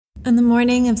On the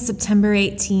morning of September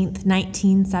 18,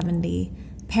 1970,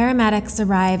 paramedics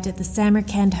arrived at the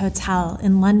Samarkand Hotel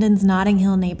in London's Notting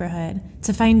Hill neighborhood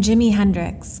to find Jimi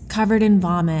Hendrix covered in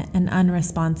vomit and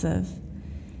unresponsive.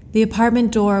 The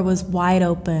apartment door was wide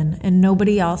open and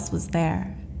nobody else was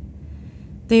there.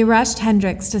 They rushed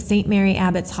Hendrix to St. Mary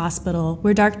Abbot's hospital,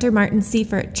 where Dr. Martin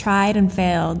Seifert tried and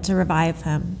failed to revive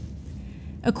him.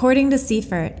 According to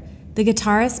Seifert, the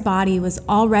guitarist's body was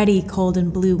already cold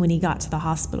and blue when he got to the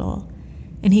hospital,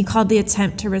 and he called the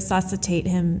attempt to resuscitate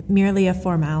him merely a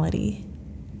formality.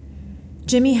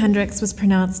 Jimi Hendrix was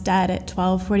pronounced dead at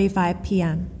 12:45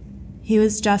 p.m. He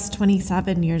was just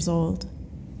 27 years old.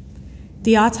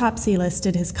 The autopsy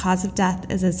listed his cause of death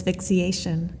as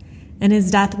asphyxiation, and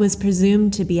his death was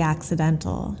presumed to be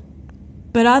accidental.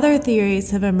 But other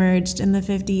theories have emerged in the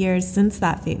 50 years since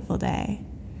that fateful day,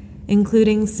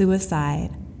 including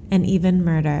suicide and even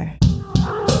murder.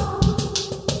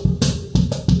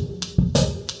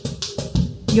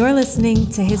 You're listening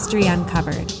to History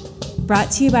Uncovered,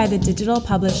 brought to you by the digital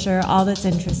publisher All That's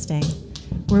Interesting,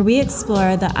 where we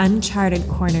explore the uncharted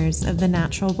corners of the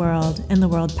natural world and the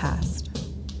world past.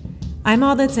 I'm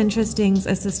All That's Interesting's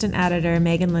assistant editor,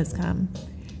 Megan Liscombe,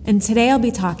 and today I'll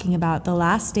be talking about the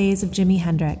last days of Jimi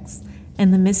Hendrix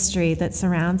and the mystery that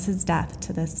surrounds his death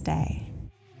to this day.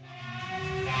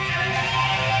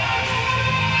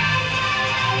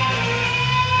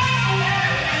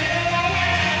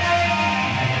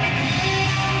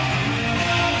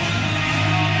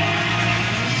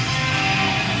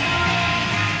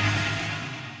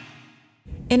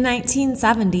 In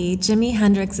 1970, Jimi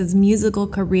Hendrix's musical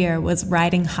career was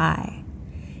riding high.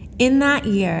 In that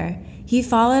year, he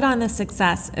followed on the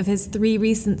success of his 3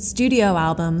 recent studio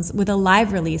albums with a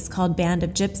live release called Band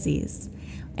of Gypsies,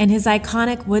 and his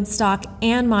iconic Woodstock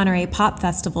and Monterey Pop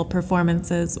Festival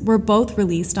performances were both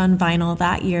released on vinyl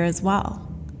that year as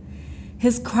well.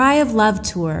 His Cry of Love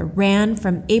tour ran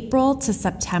from April to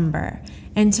September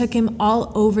and took him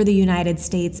all over the United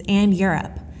States and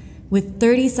Europe, with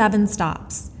 37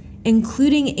 stops,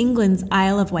 including England's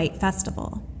Isle of Wight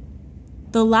Festival.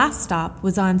 The last stop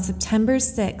was on September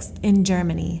 6th in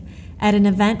Germany at an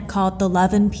event called the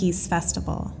Love and Peace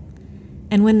Festival.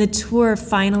 And when the tour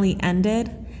finally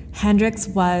ended, Hendrix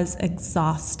was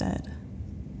exhausted.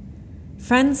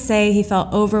 Friends say he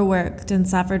felt overworked and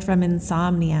suffered from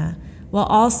insomnia, while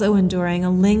also enduring a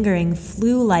lingering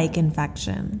flu-like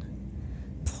infection.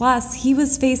 Plus, he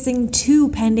was facing 2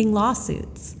 pending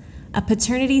lawsuits, a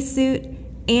paternity suit,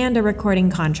 and a recording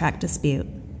contract dispute.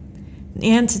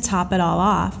 And to top it all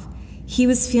off, he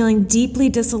was feeling deeply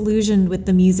disillusioned with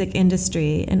the music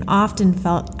industry and often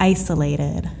felt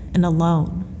isolated and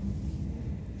alone.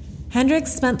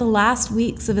 Hendrix spent the last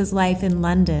weeks of his life in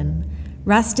London,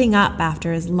 resting up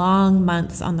after his long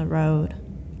months on the road.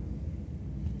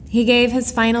 He gave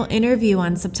his final interview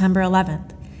on September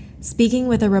 11th, speaking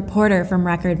with a reporter from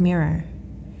Record Mirror.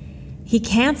 He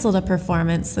canceled a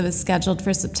performance that was scheduled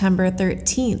for September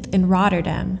 13th in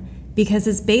Rotterdam because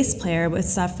his bass player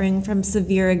was suffering from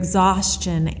severe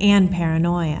exhaustion and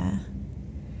paranoia.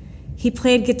 He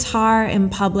played guitar in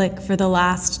public for the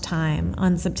last time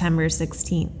on September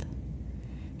 16th.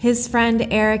 His friend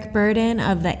Eric Burden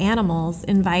of The Animals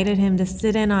invited him to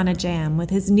sit in on a jam with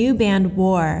his new band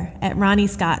War at Ronnie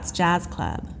Scott's Jazz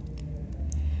Club.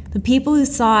 The people who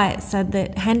saw it said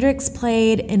that Hendrix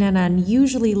played in an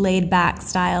unusually laid-back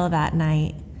style that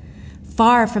night,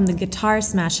 far from the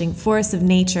guitar-smashing force of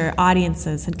nature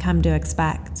audiences had come to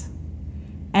expect.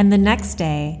 And the next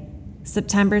day,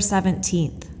 September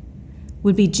 17th,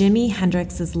 would be Jimi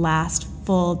Hendrix's last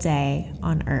full day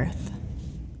on Earth.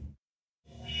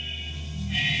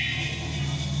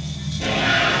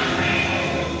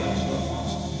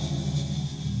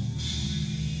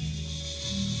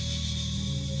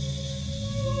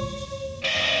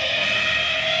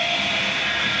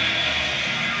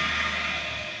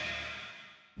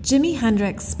 Jimi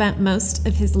Hendrix spent most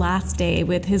of his last day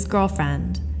with his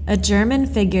girlfriend, a German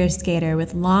figure skater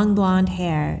with long blonde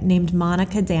hair named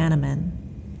Monica Dannemann.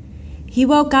 He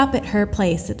woke up at her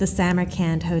place at the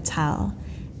Samarkand Hotel,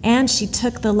 and she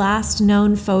took the last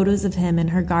known photos of him in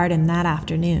her garden that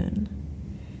afternoon.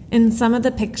 In some of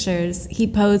the pictures, he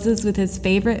poses with his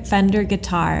favorite Fender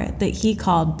guitar that he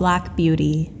called Black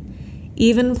Beauty,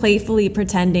 even playfully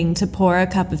pretending to pour a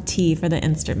cup of tea for the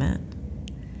instrument.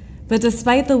 But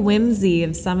despite the whimsy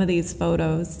of some of these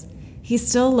photos, he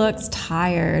still looks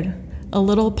tired, a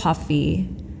little puffy,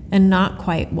 and not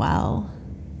quite well.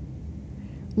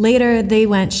 Later, they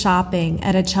went shopping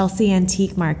at a Chelsea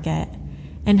antique market,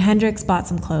 and Hendrix bought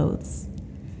some clothes.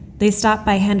 They stopped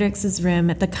by Hendrix's room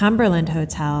at the Cumberland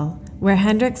Hotel, where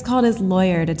Hendrix called his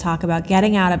lawyer to talk about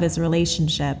getting out of his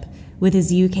relationship with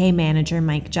his UK manager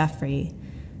Mike Jeffrey,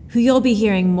 who you'll be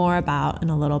hearing more about in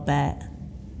a little bit.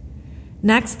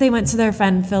 Next, they went to their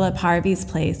friend Philip Harvey's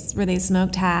place, where they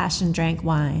smoked hash and drank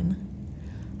wine.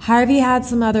 Harvey had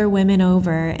some other women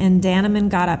over, and Danneman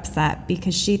got upset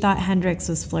because she thought Hendrix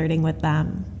was flirting with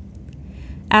them.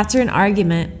 After an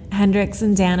argument, Hendrix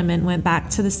and Danneman went back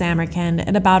to the Samarkand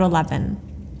at about 11.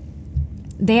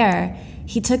 There,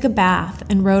 he took a bath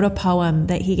and wrote a poem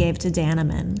that he gave to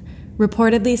Danneman,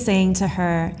 reportedly saying to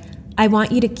her, "I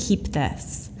want you to keep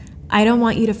this. I don't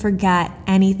want you to forget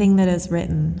anything that is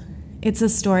written. It's a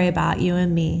story about you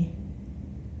and me."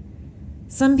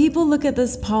 Some people look at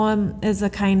this poem as a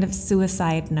kind of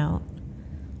suicide note,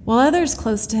 while others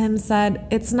close to him said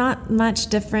it's not much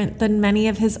different than many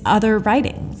of his other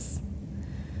writings.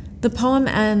 The poem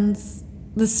ends,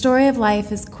 "The story of life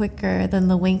is quicker than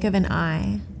the wink of an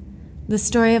eye. The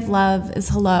story of love is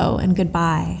hello and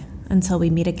goodbye until we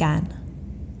meet again."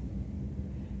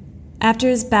 After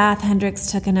his bath,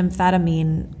 Hendrix took an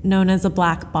amphetamine known as a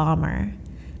black bomber,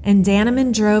 and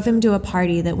Danneman drove him to a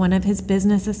party that one of his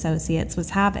business associates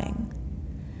was having.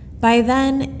 By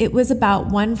then, it was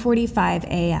about 1:45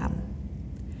 a.m.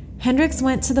 Hendrix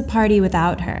went to the party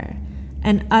without her,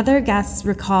 and other guests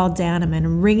recalled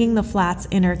Danneman ringing the flat's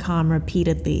intercom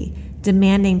repeatedly,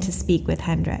 demanding to speak with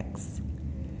Hendrix.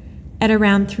 At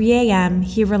around 3 a.m.,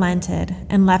 he relented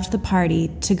and left the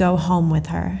party to go home with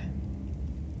her.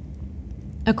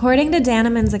 According to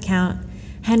Danneman's account,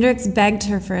 Hendrix begged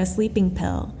her for a sleeping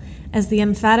pill, as the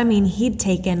amphetamine he'd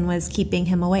taken was keeping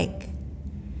him awake.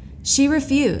 She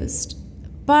refused,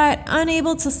 but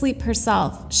unable to sleep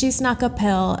herself, she snuck a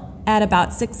pill at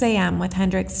about 6 a.m. with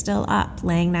Hendrix still up,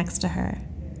 laying next to her.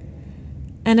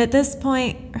 And at this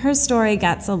point, her story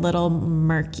gets a little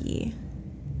murky.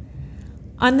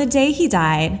 On the day he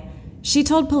died, she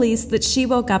told police that she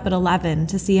woke up at 11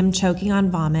 to see him choking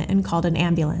on vomit and called an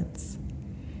ambulance.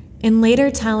 In later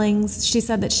tellings, she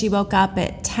said that she woke up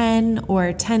at 10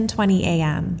 or 10:20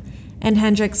 a.m., and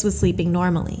Hendrix was sleeping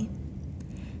normally.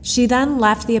 She then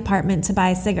left the apartment to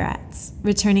buy cigarettes,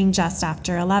 returning just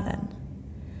after 11.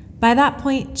 By that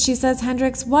point, she says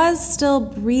Hendrix was still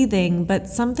breathing, but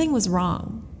something was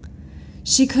wrong.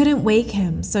 She couldn't wake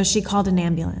him, so she called an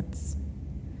ambulance.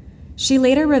 She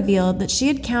later revealed that she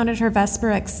had counted her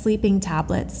Vesperex sleeping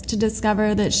tablets to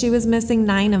discover that she was missing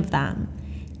 9 of them,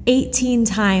 18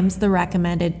 times the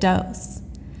recommended dose.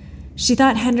 She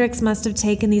thought Hendrix must have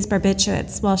taken these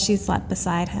barbiturates while she slept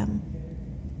beside him.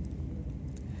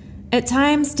 At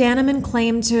times, Danneman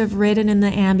claimed to have ridden in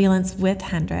the ambulance with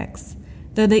Hendrix,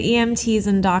 though the EMTs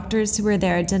and doctors who were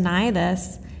there deny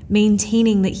this,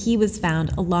 maintaining that he was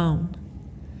found alone.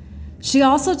 She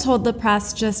also told the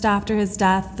press just after his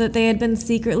death that they had been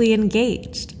secretly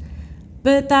engaged,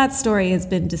 but that story has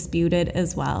been disputed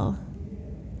as well.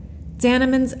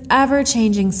 Danneman's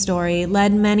ever-changing story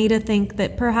led many to think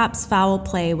that perhaps foul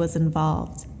play was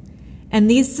involved, and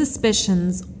these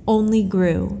suspicions only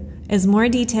grew as more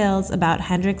details about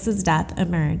Hendrix's death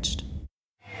emerged.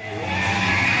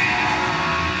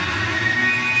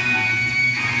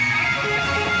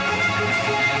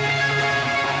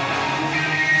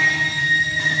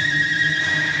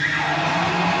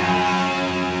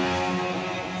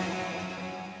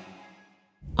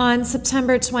 On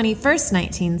September 21,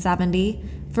 1970,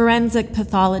 forensic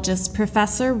pathologist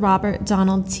Professor Robert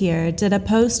Donald Tier did a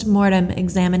post-mortem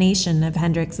examination of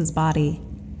Hendrix's body.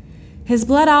 His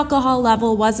blood alcohol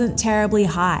level wasn't terribly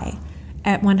high.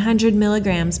 At 100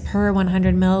 milligrams per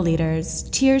 100 milliliters,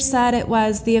 Tier said it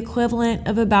was the equivalent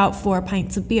of about 4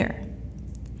 pints of beer.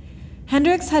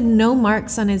 Hendrix had no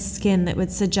marks on his skin that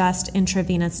would suggest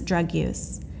intravenous drug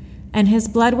use, and his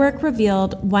blood work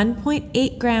revealed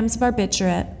 1.8 grams of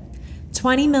barbiturate,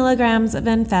 20 milligrams of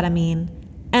amphetamine,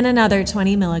 and another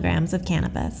 20 milligrams of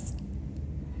cannabis.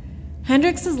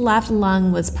 Hendrix's left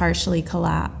lung was partially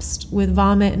collapsed, with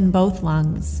vomit in both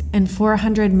lungs and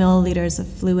 400 milliliters of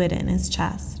fluid in his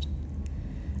chest.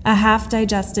 A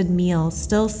half-digested meal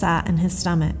still sat in his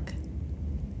stomach.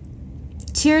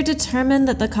 Tier determined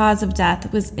that the cause of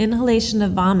death was inhalation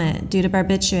of vomit due to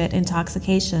barbiturate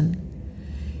intoxication.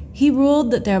 He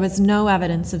ruled that there was no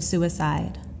evidence of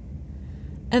suicide.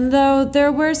 And though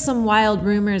there were some wild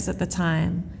rumors at the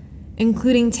time,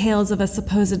 including tales of a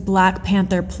supposed Black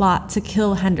Panther plot to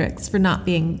kill Hendrix for not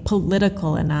being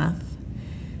political enough,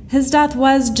 his death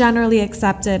was generally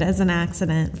accepted as an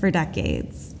accident for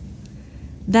decades.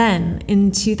 Then,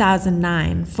 in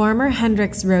 2009, former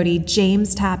Hendrix roadie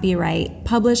James Tappy Wright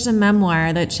published a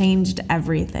memoir that changed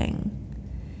everything.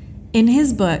 In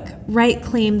his book, Wright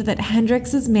claimed that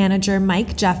Hendrix's manager,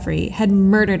 Mike Jeffrey, had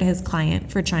murdered his client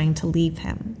for trying to leave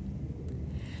him.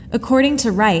 According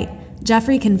to Wright,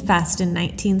 Jeffrey confessed in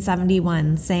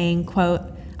 1971, saying, quote,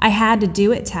 "I had to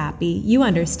do it, Tappy. You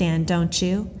understand, don't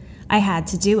you? I had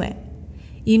to do it.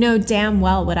 You know damn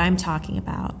well what I'm talking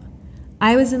about.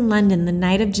 I was in London the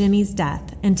night of Jimmy's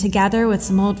death, and together with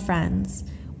some old friends,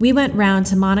 we went round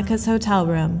to Monica's hotel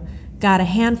room, got a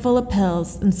handful of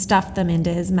pills and stuffed them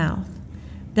into his mouth,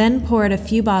 then poured a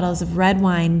few bottles of red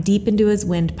wine deep into his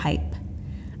windpipe.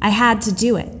 I had to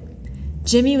do it.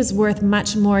 Jimmy was worth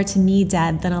much more to me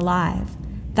dead than alive.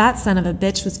 That son of a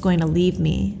bitch was going to leave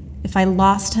me. If I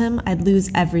lost him, I'd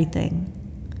lose everything."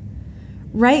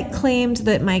 Wright claimed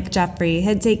that Mike Jeffrey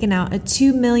had taken out a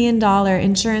 $2 million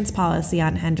insurance policy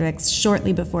on Hendrix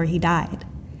shortly before he died.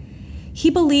 He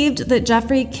believed that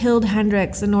Jeffrey killed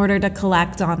Hendrix in order to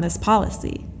collect on this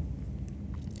policy.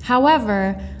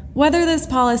 However, whether this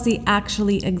policy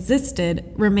actually existed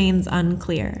remains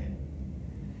unclear.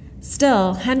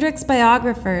 Still, Hendrix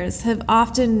biographers have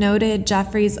often noted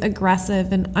Jeffrey's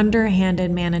aggressive and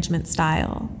underhanded management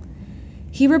style.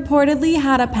 He reportedly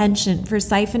had a penchant for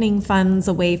siphoning funds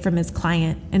away from his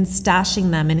client and stashing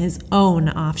them in his own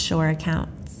offshore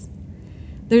accounts.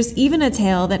 There's even a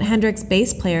tale that Hendrix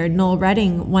bass player Noel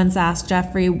Redding once asked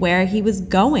Jeffrey where he was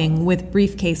going with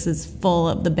briefcases full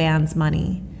of the band's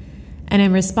money. And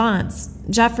in response,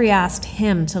 Jeffrey asked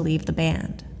him to leave the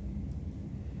band.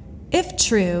 If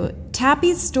true,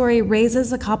 Tappy's story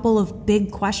raises a couple of big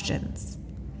questions.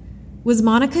 Was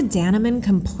Monica Dannemann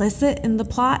complicit in the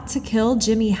plot to kill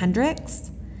Jimi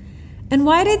Hendrix? And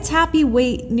why did Tappy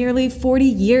wait nearly 40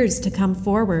 years to come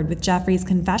forward with Jeffrey's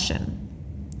confession?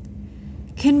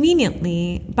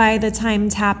 Conveniently, by the time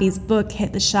Tappy's book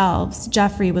hit the shelves,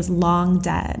 Jeffrey was long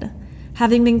dead,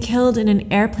 having been killed in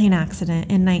an airplane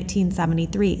accident in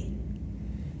 1973.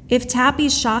 If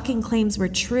Tappy's shocking claims were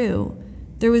true,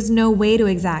 there was no way to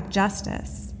exact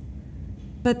justice.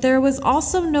 But there was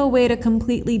also no way to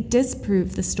completely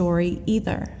disprove the story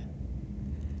either.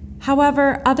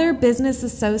 However, other business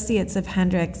associates of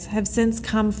Hendrix have since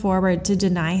come forward to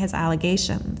deny his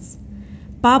allegations.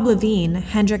 Bob Levine,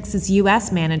 Hendrix's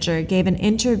U.S. manager, gave an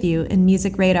interview in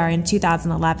Music Radar in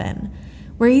 2011,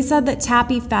 where he said that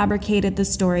Tappy fabricated the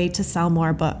story to sell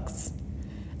more books.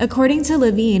 According to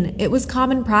Levine, it was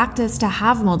common practice to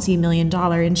have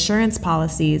multi-million-dollar insurance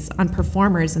policies on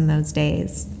performers in those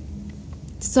days.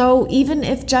 So even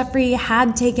if Jeffrey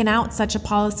had taken out such a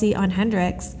policy on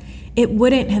Hendrix, it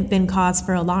wouldn't have been cause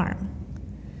for alarm.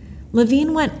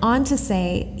 Levine went on to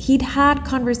say he'd had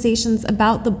conversations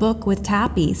about the book with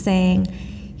Tappy, saying,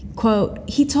 quote,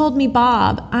 "He told me,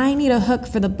 Bob, I need a hook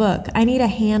for the book. I need a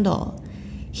handle.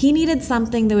 He needed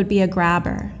something that would be a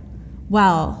grabber.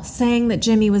 Well, saying that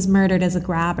Jimmy was murdered is a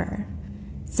grabber.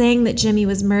 Saying that Jimmy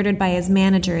was murdered by his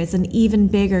manager is an even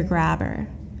bigger grabber.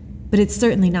 But it's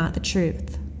certainly not the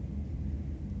truth."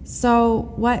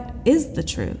 So, what is the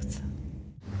truth?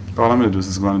 All I'm gonna do is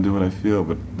just gonna do what I feel,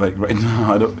 but like right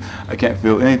now, I can't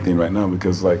feel anything right now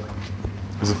because like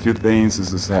there's a few things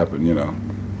that's just happened, you know.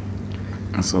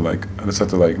 And so like I just have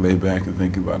to like lay back and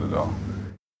think about it all.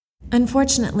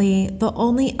 Unfortunately, the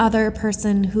only other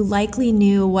person who likely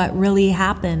knew what really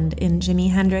happened in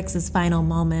Jimi Hendrix's final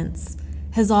moments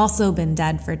has also been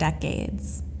dead for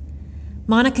decades.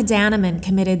 Monica Dannemann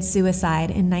committed suicide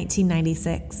in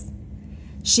 1996.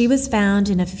 She was found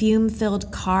in a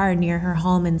fume-filled car near her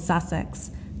home in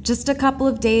Sussex, just a couple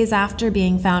of days after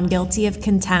being found guilty of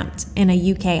contempt in a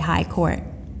UK High Court.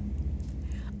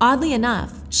 Oddly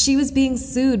enough, she was being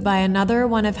sued by another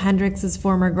one of Hendrix's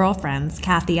former girlfriends,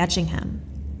 Kathy Etchingham.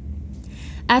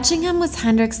 Etchingham was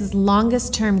Hendrix's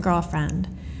longest-term girlfriend,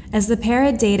 as the pair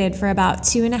had dated for about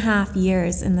 2.5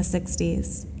 years in the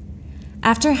 60s.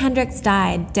 After Hendrix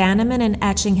died, Dannemann and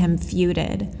Etchingham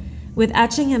feuded, with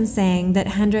Etchingham saying that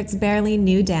Hendrix barely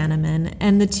knew Dannemann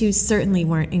and the two certainly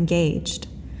weren't engaged.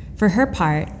 For her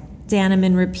part,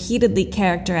 Dannemann repeatedly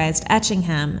characterized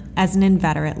Etchingham as an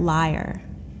inveterate liar.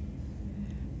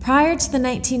 Prior to the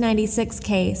 1996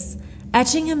 case,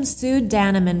 Etchingham sued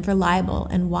Dannemann for libel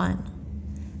and won.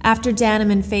 After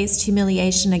Dannemann faced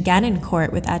humiliation again in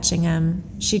court with Etchingham,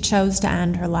 she chose to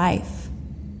end her life.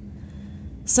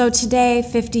 So today,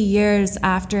 50 years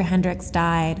after Hendrix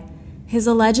died, his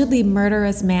allegedly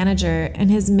murderous manager and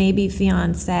his maybe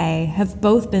fiancée have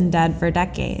both been dead for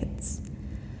decades.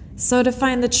 So to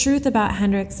find the truth about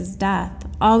Hendrix's death,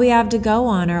 all we have to go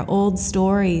on are old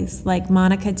stories like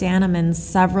Monica Dannemann's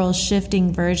several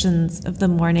shifting versions of the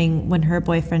morning when her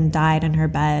boyfriend died in her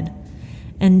bed,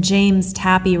 and James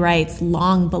Tappy Wright's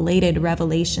long belated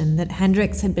revelation that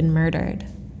Hendrix had been murdered.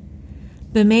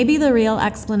 But maybe the real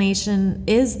explanation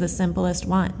is the simplest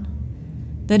one.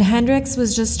 That Hendrix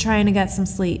was just trying to get some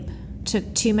sleep,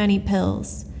 took too many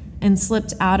pills, and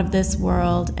slipped out of this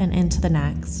world and into the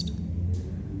next.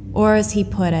 Or as he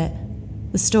put it,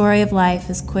 the story of life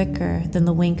is quicker than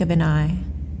the wink of an eye.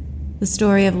 The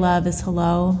story of love is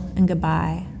hello and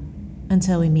goodbye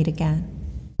until we meet again.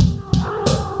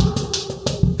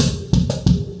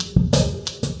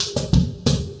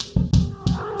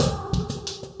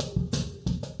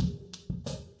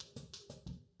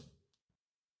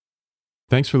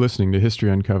 Thanks for listening to History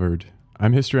Uncovered.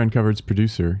 I'm History Uncovered's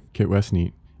producer, Kit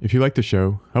Westneat. If you like the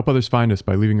show, help others find us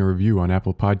by leaving a review on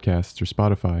Apple Podcasts or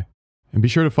Spotify. And be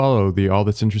sure to follow the All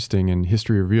That's Interesting and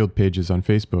History Revealed pages on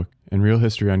Facebook and Real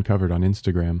History Uncovered on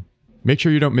Instagram. Make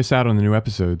sure you don't miss out on the new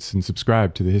episodes and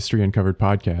subscribe to the History Uncovered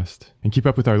podcast. And keep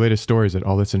up with our latest stories at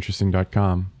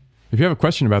allthat'sinteresting.com. If you have a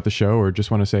question about the show or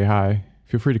just want to say hi,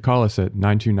 feel free to call us at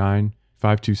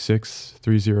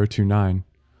 929-526-3029.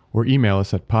 or email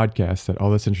us at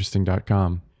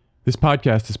podcast@allthat'sinteresting.com. This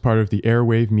podcast is part of the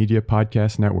Airwave Media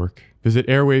Podcast Network. Visit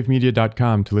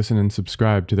airwavemedia.com to listen and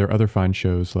subscribe to their other fine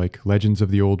shows like Legends of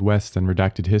the Old West and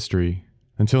Redacted History.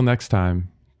 Until next time,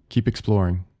 keep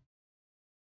exploring.